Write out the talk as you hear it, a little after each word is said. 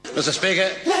Mr. Speaker.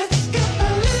 Let's get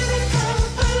political,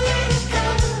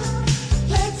 political.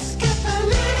 Let's get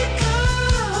political.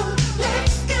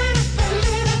 Let's get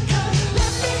political.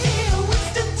 Let me hear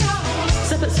Winston talk.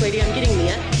 Zip it, sweetie, I'm getting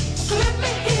there. Let me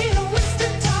hear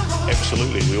Winston talk.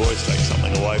 Absolutely, we always take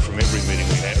something away from every meeting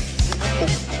we have.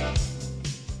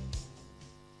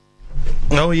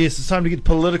 Oh yes, it's time to get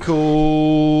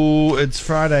political. It's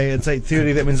Friday, it's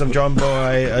 8:30. That means I'm joined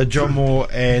by John Moore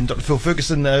and Dr. Phil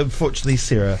Ferguson. Unfortunately,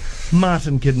 Sarah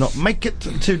Martin could not make it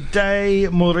today.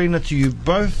 Morena to you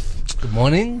both. Good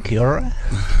morning, kia ora.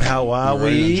 How are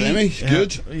Morena, we? Jamie?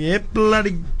 Good. Yeah,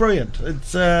 bloody brilliant.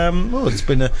 It's it's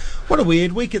been what a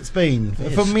weird week it's been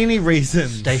for many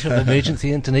reasons. State of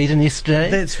emergency in Dunedin yesterday.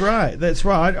 That's right.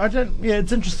 I don't. Yeah,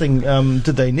 it's interesting.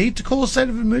 Did they need to call a state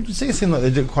of emergency? It seemed like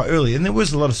they did quite early, and there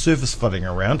was a lot of surface flooding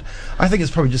around. I think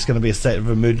it's probably just going to be a state of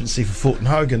emergency for Fulton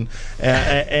Hogan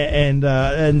and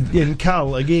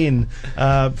Carl again.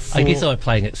 I guess they were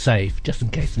playing it safe, just in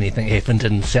case anything happened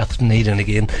in South Dunedin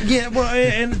again. Yeah, well,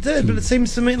 and it did, but it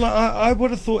seems to me like I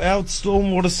would have thought our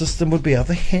stormwater system would be able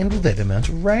to handle that amount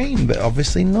of rain, but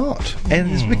obviously not.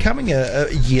 And it's becoming a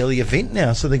yearly event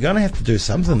now, so they're going to have to do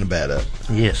something about it.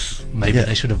 Yes, maybe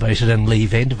they should have voted in Lee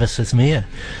Vandervis as mayor.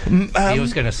 He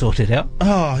was going to sort it out.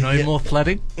 No more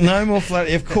flooding. No more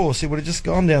flooding. Of course, he would have just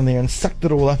gone down there and sucked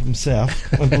it all up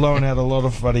himself and blown out a lot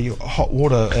of bloody hot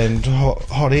water and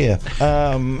hot air.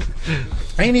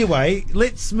 Anyway,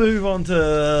 let's move on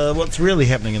to what's really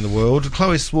happening in the world.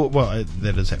 Chloe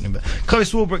Swarbrick's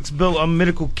bill on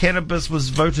medical cannabis was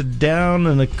voted down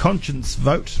in a conscience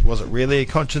vote. Was it really a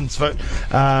conscience vote?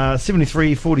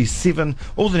 73-47.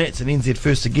 All the Nats and NZ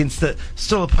First against it.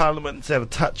 Still a parliament that's out of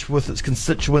touch with its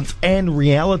constituents and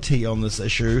reality on this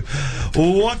issue.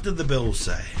 What did the bill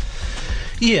say?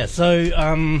 Yeah,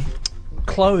 so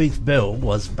Chloe's bill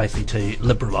was basically to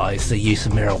liberalise the use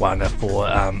of marijuana for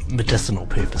medicinal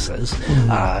purposes,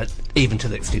 even to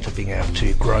the extent of being able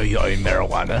to grow your own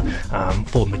marijuana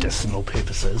for medicinal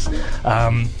purposes.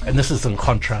 And this is in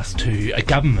contrast to a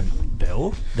government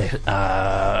bill that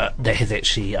has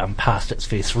actually passed its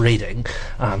first reading.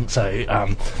 So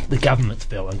the government's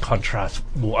bill, in contrast,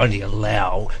 will only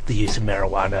allow the use of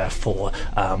marijuana for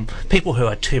people who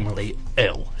are terminally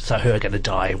ill, so who are going to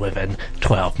die within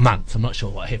 12 months. I'm not sure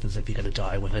what happens if you're going to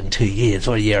die within 2 years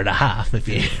or a year and a half if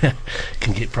you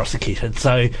can get prosecuted.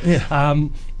 So,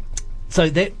 so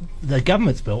that the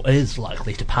government's bill is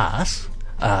likely to pass.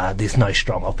 There's no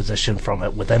strong opposition from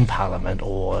it within Parliament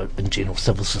or in general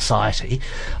civil society.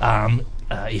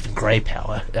 Even Grey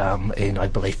Power and I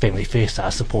believe Family First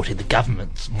are supporting the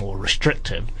government's more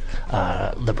restrictive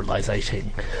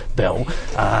liberalising bill.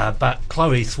 But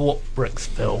Chloe Swarbrick's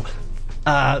bill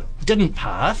didn't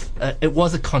pass. It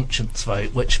was a conscience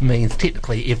vote, which means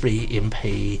technically every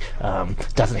MP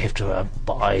doesn't have to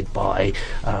abide by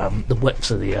the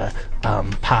whips of their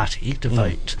party to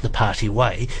vote the party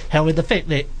way. However, the fact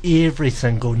that every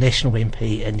single National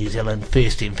MP and New Zealand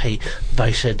First MP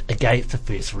voted against the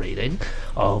first reading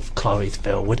of Chloe's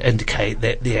bill would indicate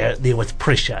that there was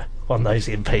pressure on those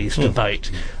MPs to vote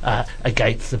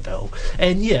against the bill.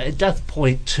 And yeah, it does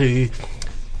point to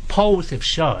polls have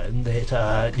shown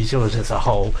that New Zealand as a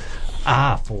whole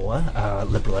are for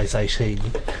liberalisation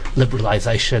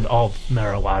of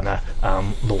marijuana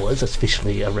laws,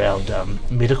 especially around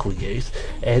medical use,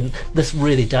 and this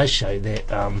really does show that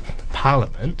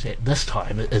Parliament at this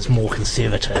time is more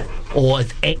conservative, or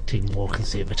is acting more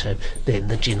conservative than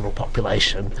the general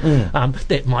population.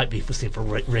 That might be for several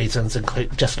reasons,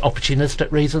 including just opportunistic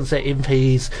reasons that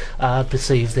MPs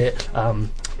perceive that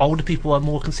older people are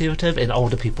more conservative and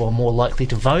older people are more likely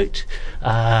to vote.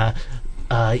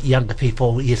 Younger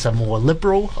people, yes, are more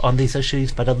liberal on these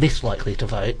issues, but are less likely to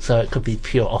vote. So it could be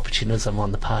pure opportunism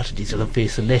on the part of New Zealand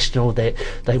First and National that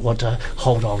they want to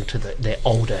hold on to their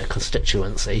older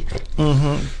constituency.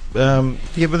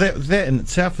 Yeah, but that in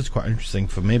itself is quite interesting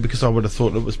for me, because I would have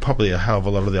thought it was probably a hell of a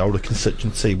lot of the older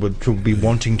constituency would be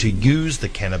wanting to use the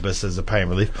cannabis as a pain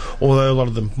relief, although a lot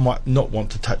of them might not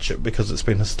want to touch it because it's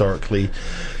been historically,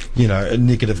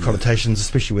 negative connotations,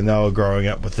 especially when they were growing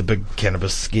up with the big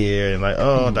cannabis scare and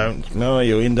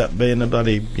you'll end up being a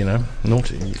bloody,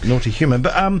 naughty human.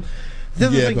 But the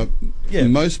other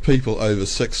thing, most people over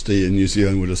 60 in New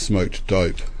Zealand would have smoked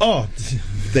dope. Oh,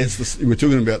 we're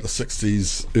talking about the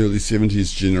 60s, early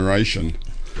 70s generation.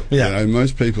 Yeah. You know,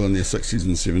 most people in their 60s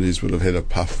and 70s would have had a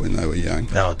puff when they were young.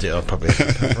 Oh dear, I'll probably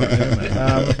have to right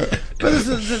now, mate. But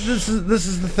this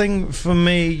is the thing for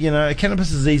me. You know,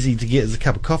 cannabis is easy to get as a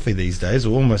cup of coffee these days,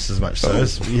 or almost as much so.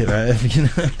 As, you know,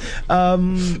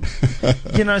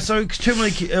 you know, so too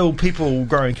many ill people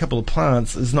growing a couple of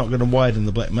plants is not going to widen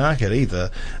the black market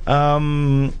either.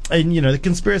 And you know, the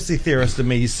conspiracy theorist in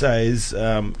me says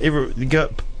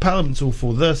Parliament's all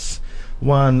for this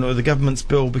one, or the government's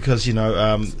bill, because you know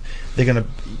they're going to,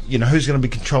 you know, who's going to be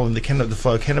controlling the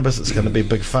flow of cannabis? It's going to be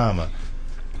Big Pharma,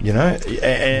 you know,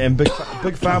 and Big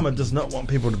Pharma does not want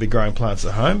people to be growing plants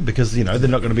at home, because you know they're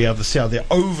not going to be able to sell their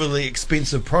overly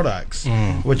expensive products,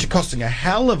 which are costing a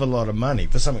hell of a lot of money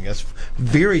for something that's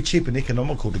very cheap and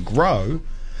economical to grow.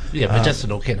 Yeah,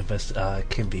 medicinal cannabis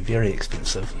can be very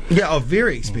expensive. Yeah,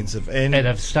 very expensive, and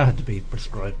have started to be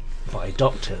prescribed by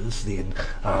doctors then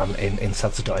and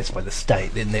subsidised by the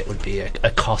state, then that would be a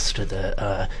cost to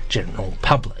the general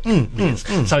public.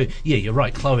 So yeah, you're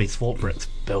right, Chloe Swarbrick's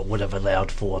bill would have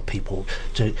allowed for people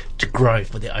to grow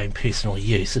for their own personal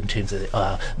use in terms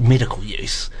of medical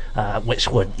use, which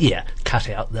would cut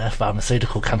out the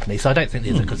pharmaceutical companies. So I don't think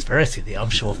there's a conspiracy there. I'm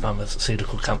sure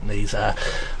pharmaceutical companies are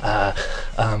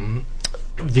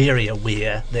very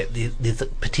aware that there's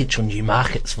potential new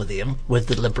markets for them with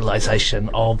the liberalisation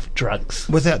of drugs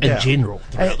Without in doubt. general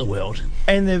throughout the world.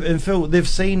 And Phil, they've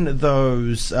seen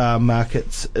those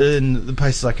markets in the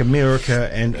places like America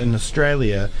and in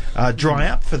Australia dry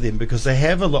up for them, because they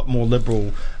have a lot more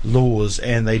liberal laws,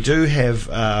 and they do have,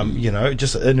 you know,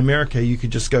 just in America you could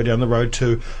just go down the road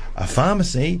to a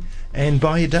pharmacy and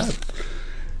buy your dope.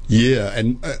 Yeah,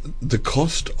 and the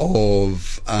cost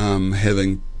of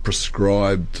having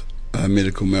prescribed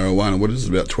medical marijuana, what is it,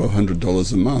 about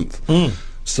 $1,200 a month?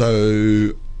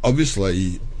 So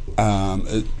obviously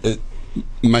it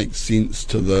makes sense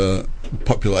to the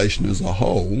population as a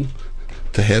whole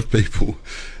to have people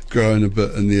growing a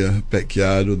bit in their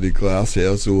backyard or their glass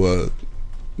house, or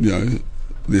you know,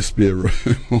 their spare room,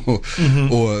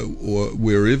 or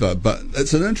wherever. But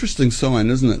it's an interesting sign,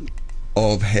 isn't it,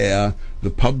 of how the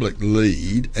public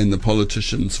lead and the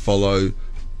politicians follow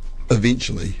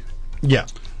eventually. Yeah.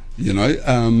 You know,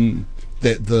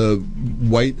 that the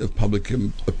weight of public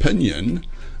opinion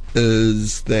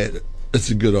is that it's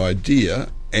a good idea,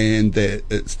 and that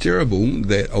it's terrible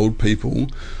that old people,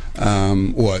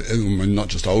 or not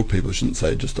just old people, I shouldn't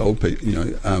say just old people, you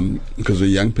know, because there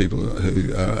are young people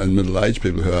who are, and middle-aged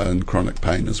people who are in chronic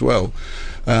pain as well.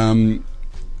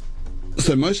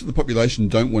 So most of the population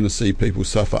don't want to see people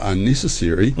suffer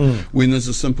unnecessary when there's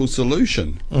a simple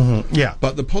solution. Yeah.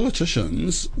 But the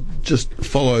politicians just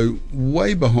follow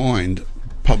way behind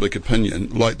public opinion,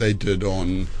 like they did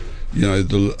on, you know,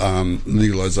 the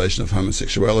legalisation of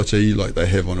homosexuality, like they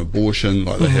have on abortion,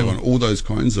 like they have on all those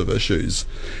kinds of issues.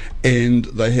 And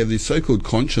they have these so-called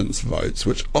conscience votes,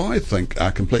 which I think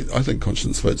are complete. I think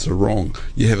conscience votes are wrong.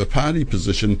 You have a party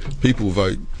position, people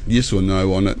vote yes or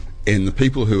no on it, and the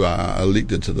people who are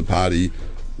elected to the party,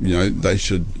 you know, they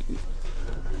should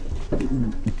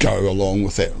go along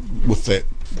with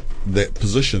that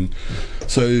position.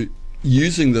 So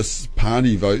using this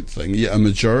party vote thing, a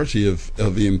majority of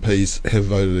MPs have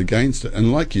voted against it.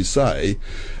 And like you say,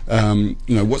 you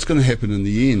know, what's going to happen in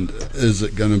the end? Is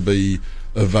it going to be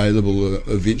available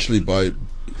eventually by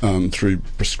through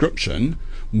prescription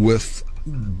with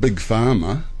big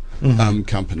pharma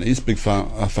companies, big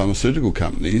pharmaceutical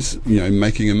companies, you know,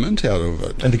 making a mint out of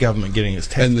it, And the government getting its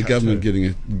tax and the cut government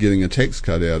too. getting a tax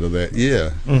cut out of that. Yeah.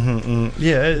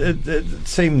 Yeah, it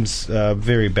seems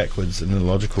very backwards and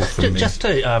illogical for me. Just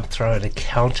to throw in a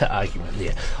counter argument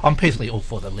there, I'm personally all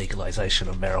for the legalisation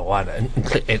of marijuana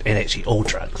and actually all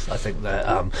drugs. I think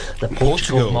the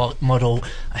Portugal model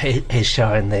has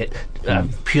shown that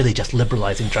purely just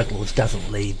liberalising drug laws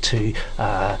doesn't lead to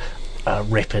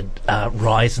rapid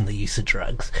rise in the use of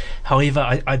drugs.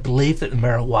 However, I believe that the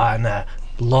marijuana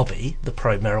lobby, the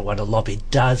pro-marijuana lobby,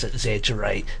 does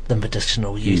exaggerate the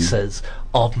medicinal uses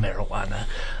of marijuana.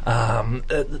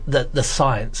 The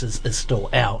science is still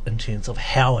out in terms of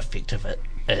how effective it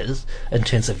is in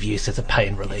terms of use as a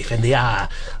pain relief, and there are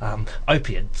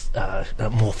opiates,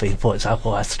 morphine for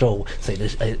example, are still seen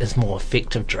as more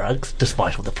effective drugs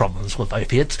despite all the problems with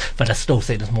opiates, but are still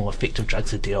seen as more effective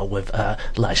drugs to deal with a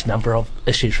large number of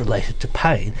issues related to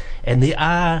pain. And there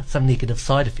are some negative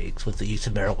side effects with the use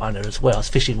of marijuana as well,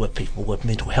 especially with people with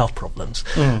mental health problems.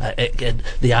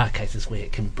 There are cases where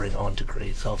it can bring on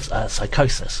degrees of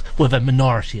psychosis with a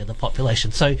minority of the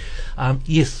population. So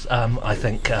yes, I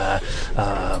think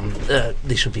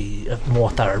there should be more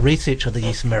thorough research of the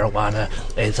use of marijuana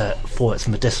for its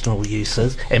medicinal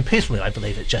uses. And personally, I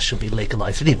believe it just should be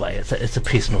legalised anyway. It's a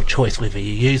personal choice whether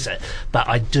you use it. But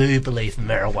I do believe the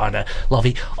marijuana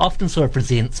lobby often sort of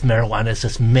presents marijuana as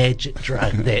this magic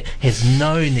drug that has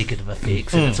no negative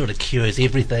effects and it sort of cures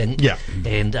everything. Yeah.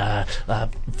 And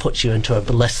puts you into a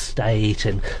bliss state,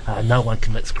 and no one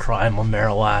commits crime on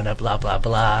marijuana, blah blah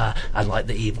blah, unlike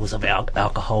the evils of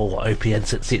alcohol,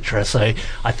 opiates, etc. So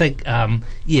I think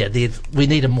we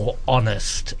need a more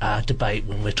honest debate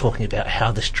when we're talking about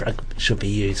how this drug should be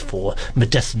used for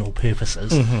medicinal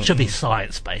purposes. Should be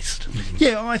science based.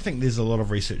 Yeah, I think there's a lot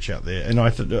of research out there, and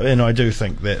I do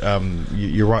think that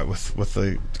you're right with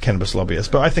the cannabis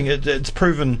lobbyists. But I think it's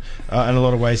proven in a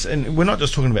lot of ways, and we're not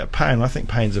just talking about pain. I think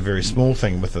pain's a very small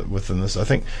thing within this. I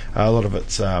think a lot of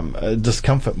it's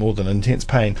discomfort more than intense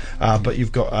pain. But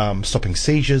you've got stopping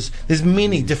seizures. There's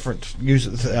many different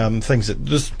things that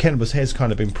this cannabis has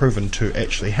kind of been proven to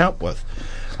actually help with.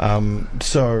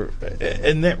 So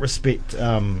in that respect,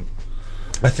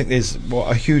 I think there's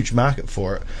a huge market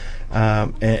for it.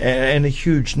 And a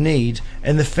huge need,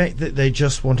 and the fact that they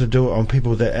just want to do it on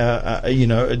people that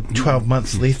are 12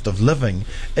 months left of living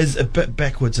is a bit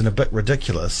backwards and a bit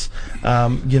ridiculous.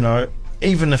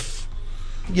 Even if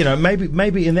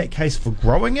maybe in that case for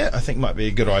growing it, I think might be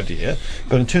a good idea.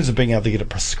 But in terms of being able to get it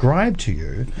prescribed to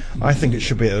you, I think it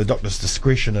should be at the doctor's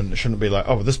discretion, and it shouldn't be like,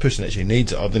 oh, well, this person actually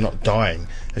needs it. Oh, they're not dying.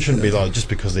 It shouldn't be like just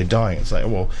because they're dying. It's like,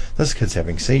 well, this kid's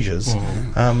having seizures,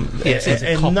 So it's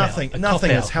a and cop-out,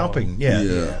 nothing is helping.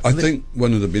 Yeah. I think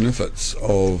one of the benefits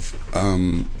of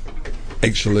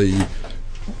actually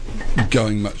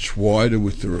going much wider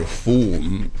with the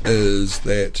reform is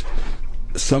that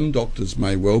some doctors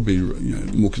may well be,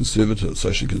 more conservative,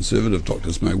 socially conservative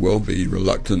doctors may well be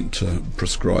reluctant to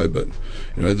prescribe it.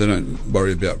 They don't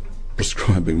worry about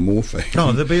prescribing morphine.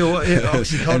 Oh, there'll be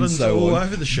oxycontins and so all on.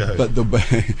 over the show. But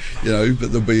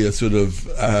there'll be a sort of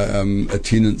a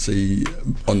tendency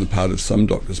on the part of some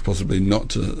doctors possibly not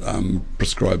to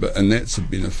prescribe it, and that's a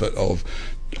benefit of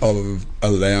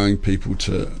allowing people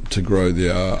to grow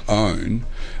their own,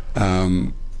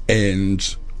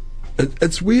 and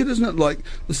it's weird, isn't it? Like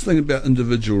this thing about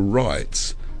individual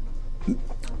rights.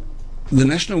 The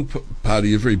National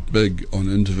Party are very big on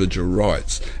individual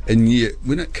rights, and yet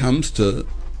when it comes to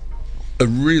a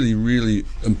really, really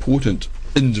important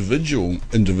individual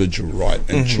right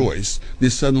and choice,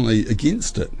 they're suddenly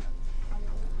against it.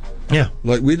 Yeah.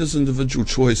 Like, where does individual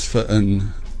choice fit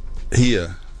in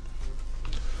here?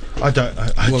 I don't.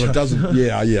 It doesn't.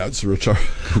 Yeah, it's a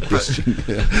rhetorical question.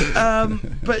 Yeah.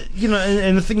 But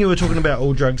and the thing you were talking about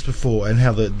all drugs before, and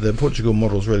how the Portugal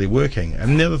model is really working.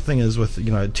 And the other thing is with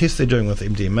tests they're doing with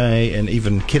MDMA and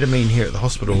even ketamine here at the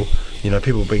hospital.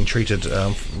 People being treated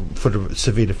for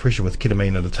severe depression with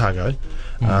ketamine at Otago.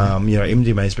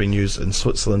 MDMA has been used in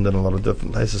Switzerland and a lot of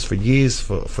different places for years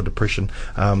for depression.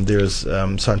 There is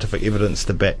scientific evidence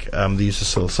to back the use of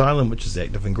psilocybin, which is the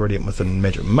active ingredient within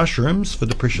magic mushrooms, for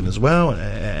depression as well,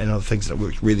 and other things that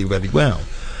work really, really well.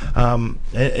 And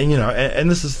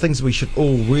this is things we should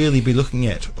all really be looking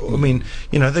at. I mean,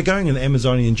 they're going in the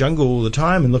Amazonian jungle all the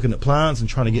time and looking at plants and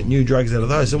trying to get new drugs out of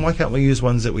those. And why can't we use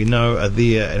ones that we know are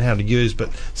there and how to use,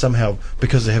 but somehow,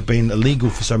 because they have been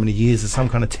illegal for so many years, there's some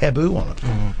kind of taboo on it?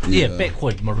 Yeah,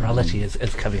 backward morality is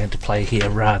coming into play here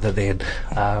rather than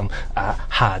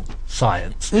hard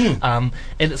science. And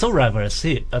it's all rather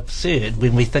absurd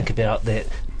when we think about that.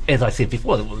 As I said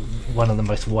before, one of the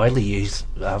most widely used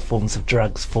forms of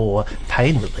drugs for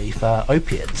pain relief are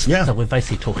opiates. Yeah. So we're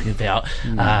basically talking about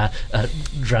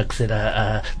drugs that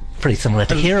are pretty similar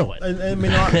to heroin. I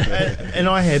mean,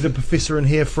 I had a professor in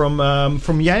here from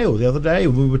Yale the other day.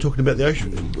 We were talking about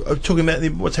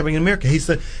what's happening in America. He's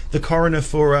the coroner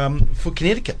for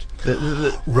Connecticut.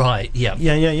 Right. Yeah.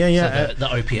 Yeah. So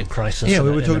the opiate crisis. Yeah,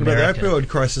 we were talking about America. the opioid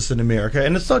crisis in America,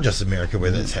 and it's not just America where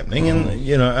that's happening.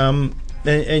 And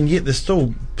and yet they're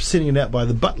still sending it out by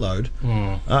the buttload.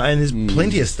 And there's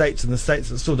plenty of states in the States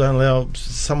that still don't allow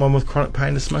someone with chronic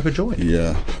pain to smoke a joint.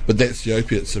 Yeah, but that's the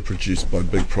opiates are produced by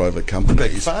big private companies.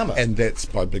 Big pharma. And that's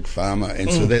by big pharma,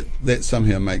 and so that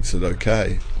somehow makes it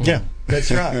okay. Yeah, that's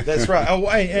right. That's right. Oh,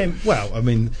 and well, I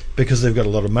mean, because they've got a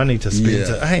lot of money to spend. Yeah.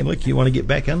 So, hey, look, you want to get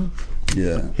back in?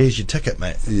 Yeah. Here's your ticket,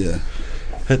 mate. Yeah.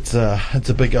 It's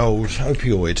a big old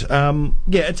opioid.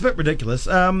 It's a bit ridiculous.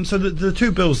 So the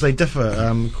two bills, they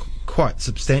differ quite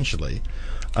substantially.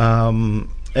 And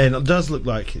it does look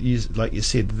like you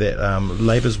said, that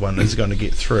Labour's one is going to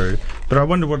get through. But I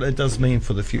wonder what it does mean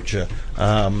for the future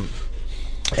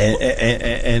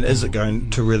And is it going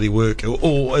to really work,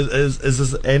 or is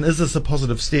this a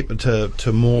positive step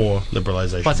to more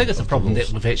liberalisation? Well, I think it's a of the problem laws?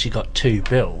 that we've actually got two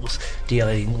bills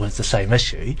dealing with the same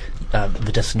issue,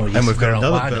 medicinal use And we've of got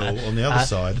marijuana, another bill on the other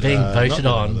side, being not voted the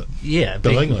on. other. Yeah,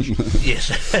 Bill being, English.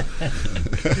 yes,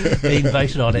 being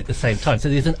voted on at the same time. So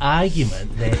there's an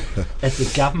argument that if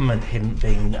the government hadn't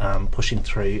been pushing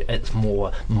through its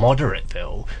more moderate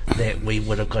bill, that we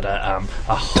would have got a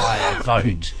higher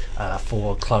vote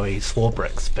for Chloe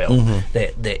Swarbrick's bill.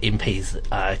 That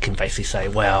MPs can basically say,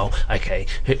 well, okay,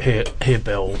 her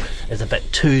bill is a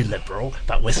bit too liberal,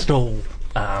 but we're still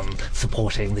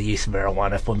supporting the use of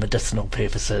marijuana for medicinal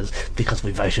purposes because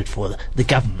we voted for the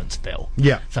government's bill.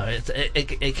 Yeah. So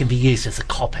it can be used as a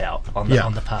cop-out on the Yeah.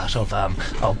 on the part of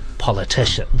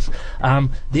politicians. There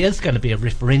is going to be a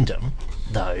referendum,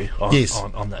 though, Yes.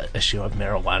 on the issue of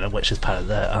marijuana, which is part of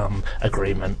the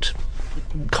agreement,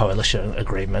 coalition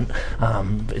agreement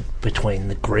between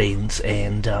the Greens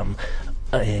and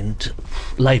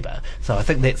Labour. So I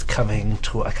think that's coming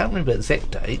to, I can't remember the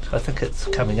exact date, I think it's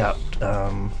coming up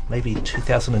maybe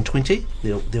 2020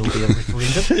 there'll be a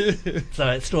referendum. So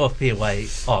it's still a fair way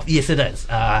off. Yes, it is.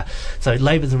 So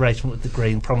Labour's arrangement with the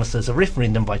Green promises a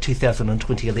referendum by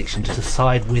 2020 election to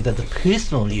decide whether the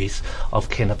personal use of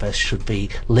cannabis should be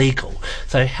legal.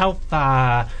 So how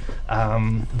far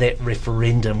that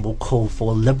referendum will call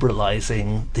for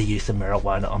liberalising the use of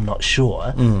marijuana, I'm not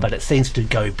sure, but it seems to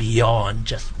go beyond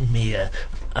just mere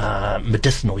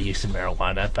medicinal use of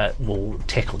marijuana, but will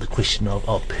tackle the question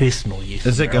of personal use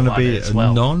Is of it going to marijuana be as a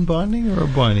well. non-binding or a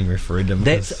binding referendum?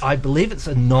 I believe it's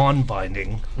a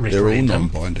non-binding They're all referendum.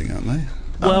 non-binding, aren't they?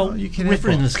 Well, you can have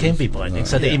referendums boxes. can be binding.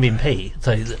 So the Yeah. MMP,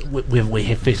 so when we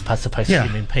had first passed the post Yeah.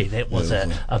 MMP, that was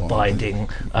Yeah, a binding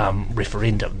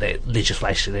referendum. That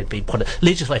legislation can be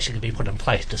put in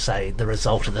place to say the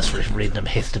result of this referendum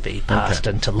has to be passed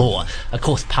into law. Of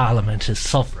course, Parliament is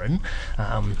sovereign,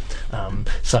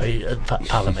 so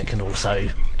Parliament can also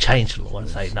change the law and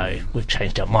say, no, we've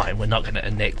changed our mind. We're not going to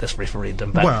enact this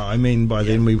referendum. But Well, I mean, by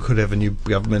then we could have a new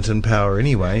government in power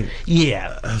anyway.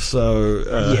 yeah.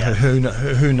 So Yeah.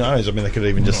 who knows? I mean, they could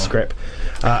even just scrap.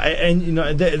 And you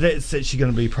know that's actually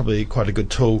going to be probably quite a good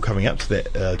tool coming up to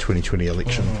that 2020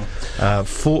 election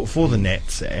for the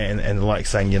Nats and like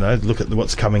saying, you know, look at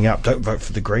what's coming up. Don't vote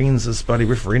for the Greens. This bloody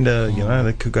referenda, you know,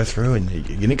 they could go through, and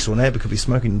your next door neighbour could be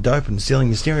smoking dope and stealing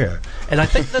your stereo. And I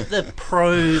think that the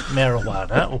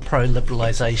pro-marijuana or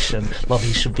pro-liberalisation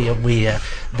lobby should be aware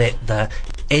that the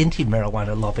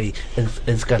anti-marijuana lobby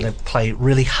is going to play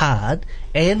really hard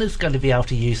and is going to be able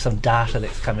to use some data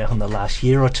that's come out in the last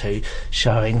year or two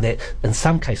showing that in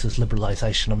some cases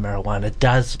liberalisation of marijuana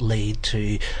does lead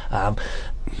to an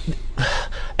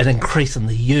increase in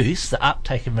the use, the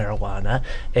uptake of marijuana,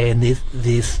 and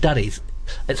there's studies.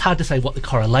 It's hard to say what the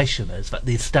correlation is, but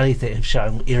there's studies that have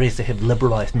shown areas that have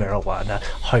liberalised marijuana,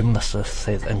 homelessness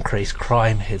has increased,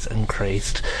 crime has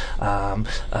increased,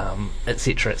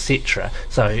 etc., etc.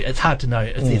 So it's hard to know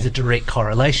if there's a direct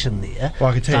correlation there. Well,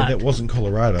 I can tell you but- that wasn't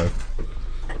Colorado.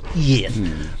 Yes,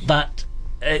 but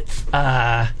it's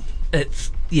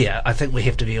yeah, I think we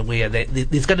have to be aware that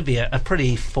there's going to be a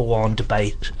pretty full-on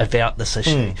debate about this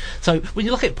issue. So when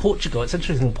you look at Portugal, it's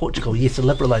interesting in Portugal, yes, the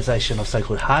liberalisation of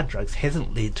so-called hard drugs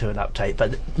hasn't led to an uptake,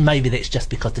 but maybe that's just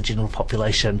because the general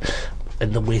population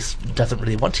in the West doesn't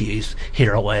really want to use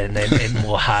heroin and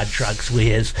more hard drugs,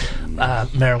 whereas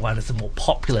marijuana is a more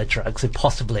popular drug, so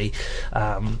possibly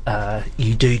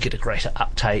you do get a greater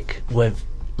uptake with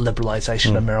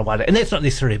liberalisation of marijuana, and that's not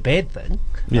necessarily a bad thing.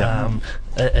 Yeah.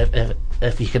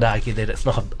 If you could argue that it's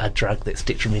not a drug that's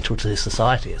detrimental to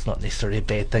society, it's not necessarily a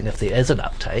bad thing if there is an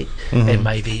uptake, and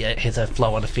maybe it has a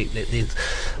flow-on effect that there's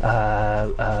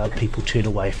people turn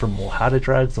away from more harder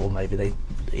drugs, or maybe they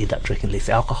end up drinking less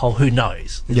alcohol. Who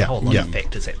knows? There's Yeah, a whole lot yeah. of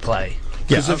factors at play.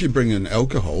 Because if you bring in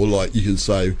alcohol, like you can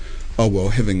say, oh well,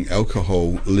 having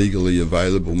alcohol legally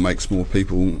available makes more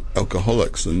people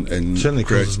alcoholics and Certainly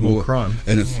creates causes more crime.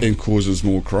 and causes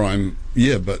more crime.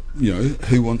 Yeah, but you know,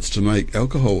 who wants to make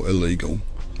alcohol illegal?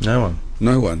 No one,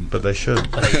 No one. but they should.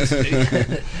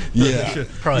 Yeah,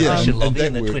 Prohibition and lobby that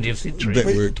in the worked- 20th century. That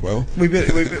worked well. We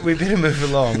better move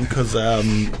along because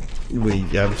we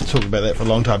have talked about that for a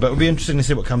long time. But it'll be interesting to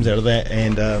see what comes out of that.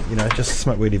 And you know, just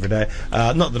smoke weed every day.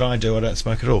 Not that I do. I don't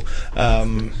smoke at all.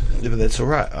 But that's all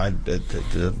right. It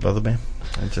doesn't bother me.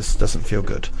 It just doesn't feel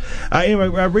good. Anyway,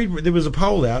 there was a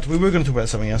poll out. We were going to talk about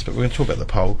something else, but we're going to talk about the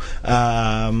poll.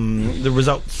 The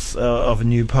results of a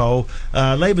new poll.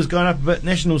 Labour's gone up a bit.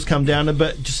 Nationals come down a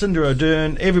bit. Jacinda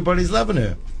Ardern, everybody's loving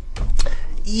her.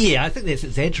 Yeah, I think that's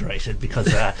exaggerated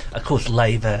because, of course,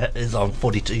 Labour is on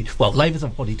 42. Well, Labour's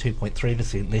on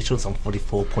 42.3%, National's on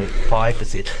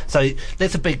 44.5%. So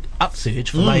that's a big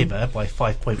upsurge for Labour by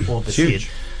 5.4%. Huge.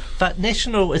 But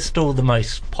National is still the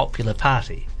most popular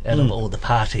party out of all the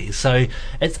parties. So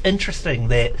it's interesting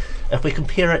that if we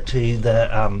compare it to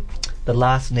the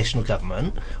last National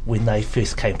government when they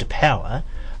first came to power,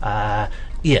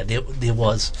 there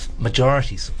was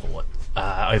majority support.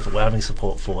 Overwhelming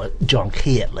support for John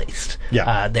Key, at least.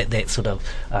 Yeah. That sort of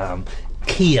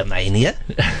Keir mania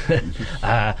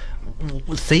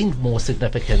seemed more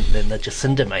significant than the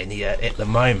Jacinda mania at the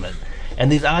moment. And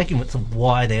there's arguments of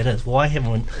why that is. Why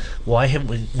haven't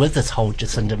we, with this whole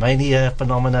Jacinda mania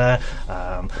phenomena,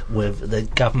 with the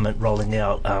government rolling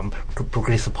out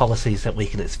progressive policies that we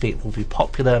can expect will be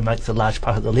popular amongst a large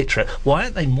part of the electorate, why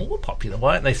aren't they more popular?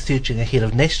 Why aren't they surging ahead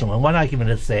of National? And one argument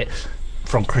is that,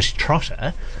 from Chris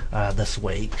Trotter this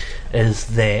week, is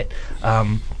that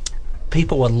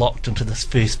people are locked into this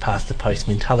first past the post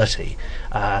mentality.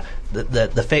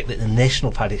 The fact that the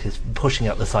National Party is pushing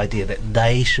out this idea that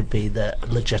they should be the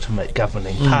legitimate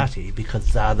governing party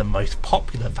because they're the most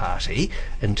popular party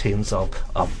in terms of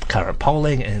current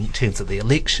polling and in terms of the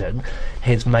election,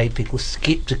 has made people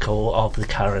sceptical of the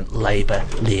current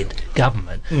Labour-led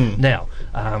government. Now,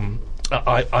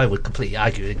 I would completely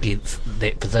argue against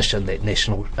that position that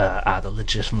National are the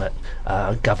legitimate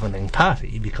governing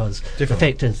party, because the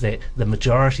fact is that the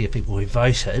majority of people who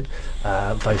voted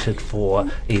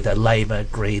for either Labour,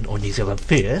 Green or New Zealand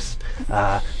First,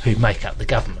 who make up the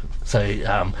government. So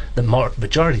the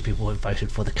majority of people have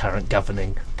voted for the current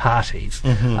governing parties.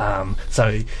 And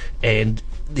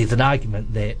there's an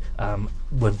argument that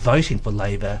were voting for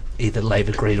Labour, either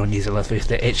Labour, Green or New Zealand First,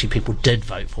 that actually people did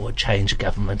vote for a change of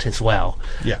government as well.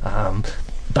 Yeah.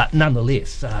 But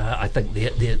nonetheless, I think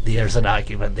there is an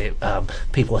argument that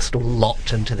people are still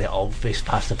locked into their old first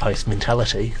past the post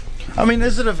mentality. I mean,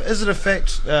 is it a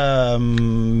fact,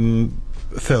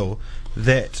 Phil,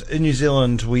 that in New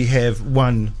Zealand we have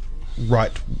one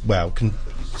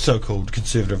so-called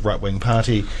conservative right-wing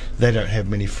party? They don't have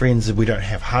many friends. We don't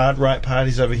have hard right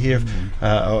parties over here,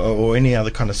 or any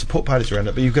other kind of support parties around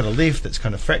it. But you've got a left that's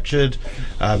kind of fractured.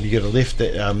 You've got a left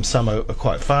that some are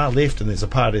quite far left, and there's a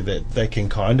party that they can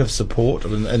kind of support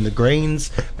in the Greens,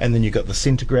 and then you've got the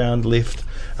centre ground left,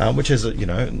 which is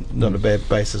not a bad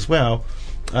base as well.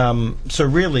 So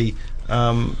really,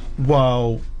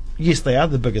 while yes, they are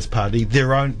the biggest party,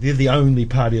 they're the only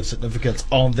party of significance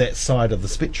on that side of the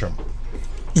spectrum.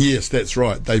 Yes, that's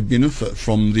right. They benefit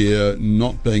from there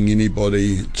not being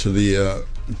anybody to their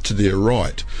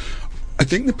right. I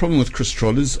think the problem with Chris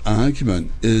Trotter's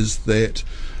argument is that,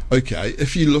 okay,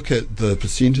 if you look at the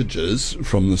percentages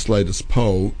from this latest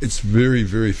poll, it's very,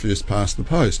 very first past the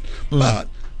post. But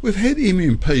we've had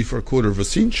MMP for a quarter of a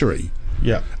century.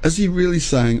 Yeah. Is he really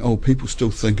saying, people still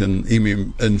think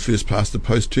in first past the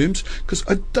post terms? Because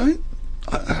I don't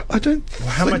How think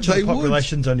much of they the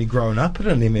population's only grown up in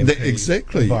an MMP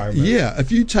exactly environment? Yeah,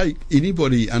 if you take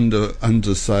anybody under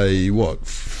say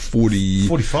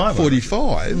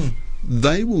 45,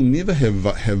 they will never have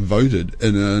voted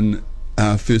in an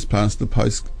first past the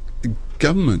post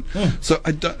government. So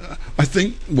I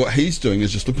think what he's doing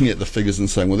is just looking at the figures and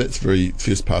saying, well, that's very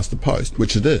first past the post,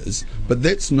 which it is, but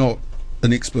that's not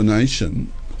an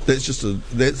explanation. That's just a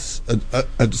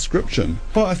description.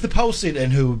 Well, if the poll said,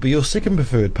 and who would be your second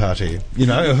preferred party,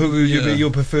 who would be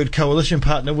your preferred coalition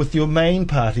partner with your main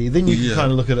party, then you can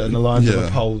kind of look at it in the lines of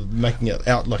a poll, making it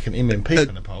out like an MMP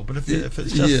kind of poll. But if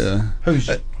it's just who's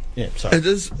sorry,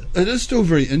 it is still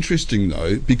very interesting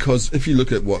though, because if you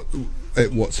look at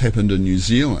what's happened in New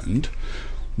Zealand,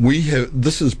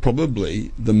 this is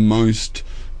probably the most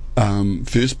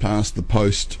first past the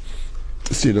post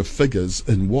set of figures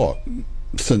in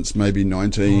since maybe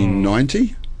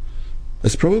 1990.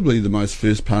 It's probably the most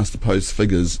first past the post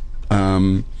figures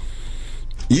in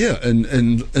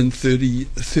 30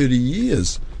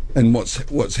 years. And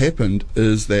what's happened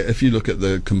is that if you look at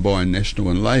the combined National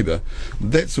and Labour,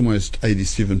 that's almost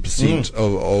 87%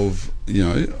 of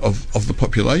the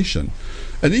population.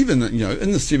 And even in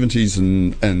the 70s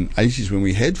and 80s, when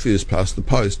we had first past the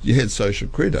post, you had social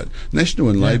credit. National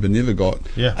and Labour never got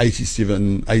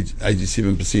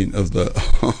 87% of the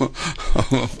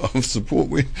of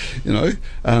support.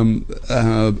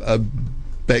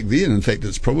 Back then, in fact,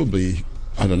 it's probably,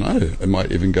 I don't know, it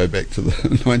might even go back to the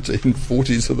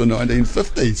 1940s or the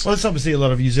 1950s. Well, it's obviously a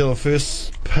lot of New Zealand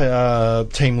First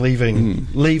team leaving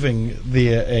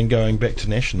there and going back to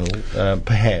National,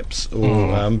 perhaps,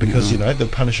 or because they're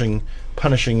punishing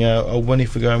punishing a Winnie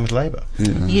for going with Labour.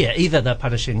 Yeah, either they're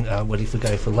punishing Willie for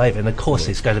going for Labour, and of course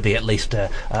there's going to be at least a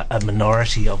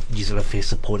minority of New Zealand First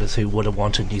supporters who would have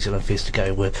wanted New Zealand First to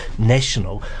go with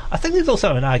National. I think there's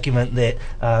also an argument that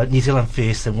New Zealand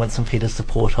First and Winston Peters'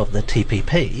 support of the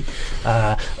TPP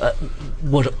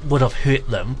would have hurt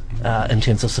them in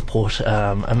terms of support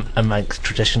amongst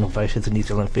traditional voters in New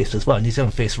Zealand First as well. New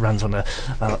Zealand First runs on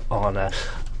a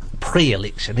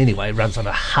pre-election anyway, runs on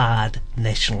a hard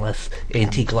nationalist,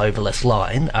 anti-globalist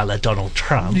line, a la Donald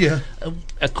Trump. Yeah.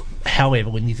 However,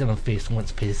 when New Zealand First and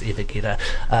Winston Peters ever get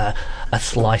a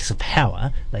slice of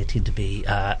power, they tend to be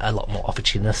a lot more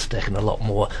opportunistic and a lot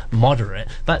more moderate.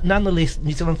 But nonetheless,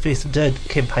 New Zealand First did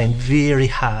campaign very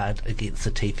hard against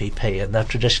the TPP, and they've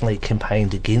traditionally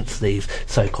campaigned against these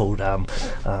so-called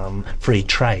free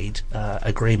trade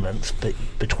agreements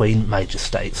between major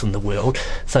states in the world.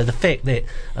 So the fact that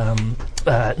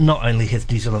not only has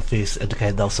New Zealand First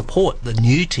indicated they'll support the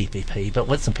new TPP, but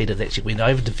Winston Peters actually went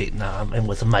over to Vietnam and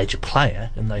was a major player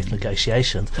in those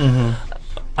negotiations.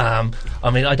 I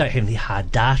mean, I don't have any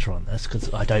hard data on this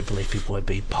because I don't believe people would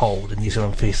be polled, and New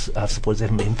Zealand First supporters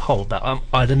haven't been polled, but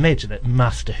I'd imagine it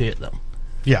must have hurt them.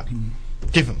 Yeah,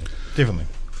 definitely.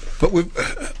 But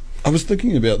I was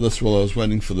thinking about this while I was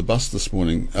waiting for the bus this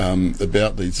morning,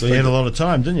 about these. So you had a lot of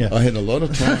time, didn't you? I had a lot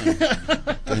of time.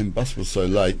 Damn, bus was so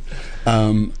late.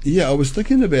 I was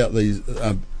thinking about these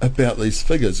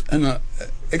figures, and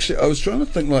actually I was trying to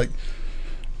think, like,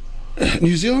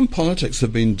 New Zealand politics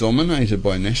have been dominated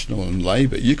by National and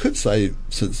Labour. You could say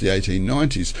since the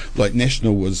 1890s, like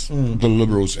National was the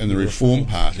Liberals and the Reform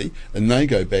Party, and they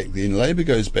go back then. Labour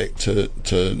goes back to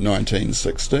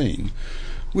 1916.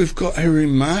 We've got a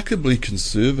remarkably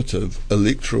conservative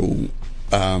electoral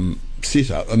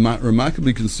setup, a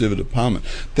remarkably conservative parliament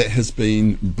that has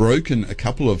been broken a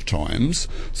couple of times.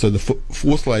 So the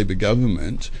fourth Labour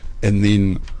government, and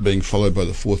then being followed by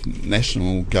the fourth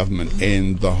National government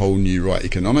and the whole new right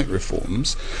economic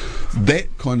reforms,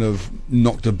 that kind of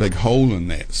knocked a big hole in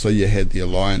that. So you had the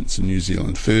Alliance and New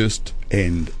Zealand First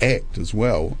and ACT as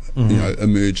well,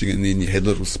 emerging, and then you had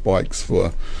little spikes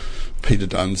for Peter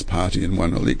Dunn's party in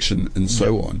one election and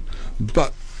so on.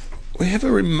 But we have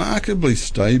a remarkably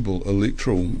stable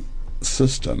electoral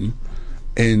system,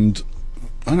 and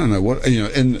I don't know what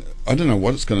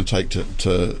it's going to take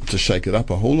to shake it up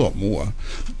a whole lot more.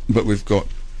 But we've got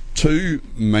two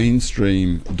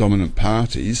mainstream dominant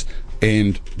parties,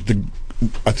 and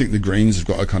I think the Greens have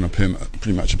got a kind of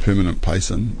pretty much a permanent place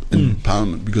in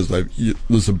Parliament because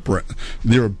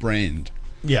they're a brand.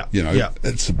 Yeah,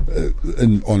 it's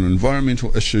on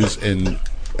environmental issues and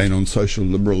on social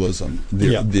liberalism.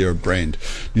 They're a brand.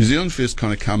 New Zealand First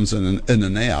kind of comes in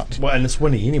and out. Well, and it's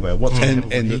Winnie anyway.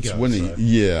 And it's Winnie, so.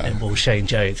 yeah. And will Shane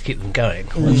Jones keep them going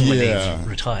once Winnie's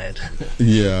retired?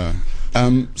 Yeah.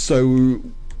 So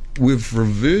we've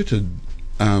reverted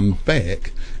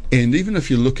back, and even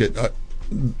if you look at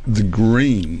the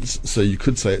Greens, so you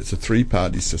could say it's a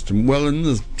three-party system. Well, in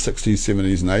the 60s,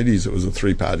 70s and 80s it was a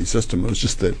three-party system. It was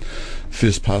just that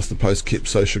first past the post kept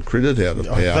social credit out of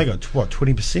power. They got,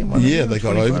 20%? Yeah, they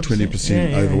got over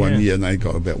 20% over 1 year, and they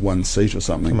got about one seat or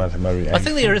something. I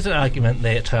think there is an argument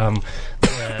that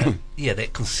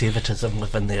that conservatism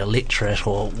within the electorate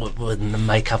or within the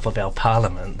makeup of our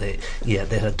parliament,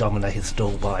 that are dominated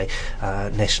still by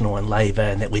National and Labour,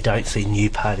 and that we don't see new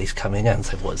parties coming in.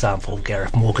 So, for example,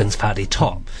 Gareth Morgan's party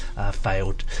TOP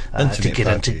failed to get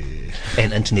into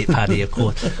an internet party, of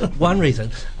course. One reason,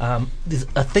 there's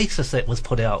a thesis that was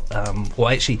put out,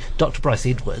 actually Dr. Bryce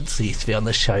Edwards, who used to be on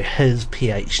this show, his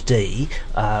PhD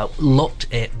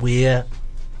looked at where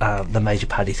the major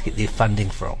parties get their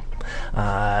funding from.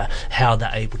 How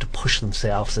they're able to push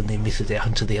themselves and their message out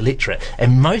into the electorate.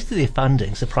 And most of their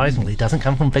funding, surprisingly, doesn't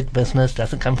come from big business,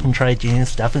 doesn't come from trade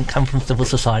unions, doesn't come from civil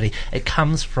society. It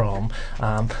comes from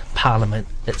Parliament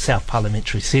itself,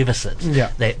 parliamentary services.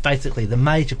 Yeah. That basically the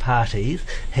major parties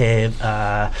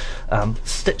have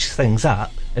stitched things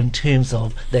up in terms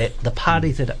of that the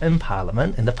parties that are in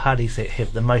Parliament and the parties that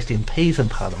have the most MPs in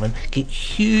Parliament get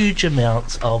huge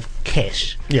amounts of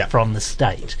cash from the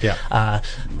state. Yeah.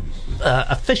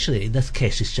 Officially, this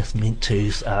cash is just meant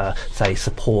to, say,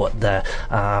 support the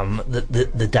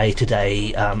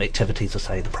day-to-day activities of,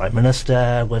 say, the Prime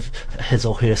Minister with his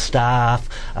or her staff,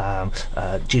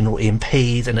 general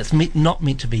MPs, and it's not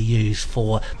meant to be used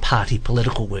for party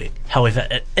political work. However,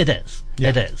 it is. Yeah.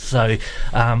 It is. So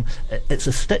it's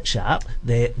a stitch-up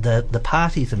that the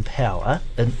parties in power,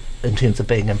 in terms of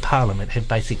being in Parliament, have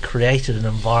basically created an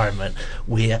environment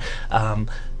where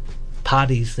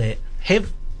parties that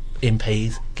have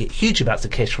MPs get huge amounts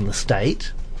of cash from the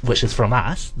state which is from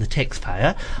us, the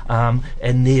taxpayer,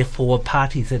 and therefore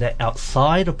parties that are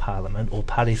outside of Parliament or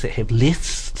parties that have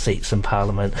less seats in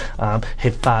Parliament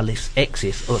have far less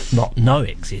access, or if not no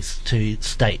access, to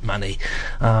state money.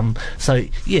 So,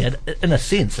 yeah, in a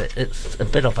sense, it's a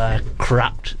bit of a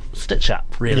corrupt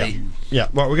stitch-up, really. Yeah,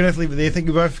 well, we're going to have to leave it there. Thank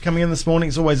you both for coming in this morning.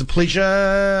 It's always a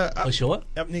pleasure. For sure.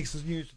 Up next is news.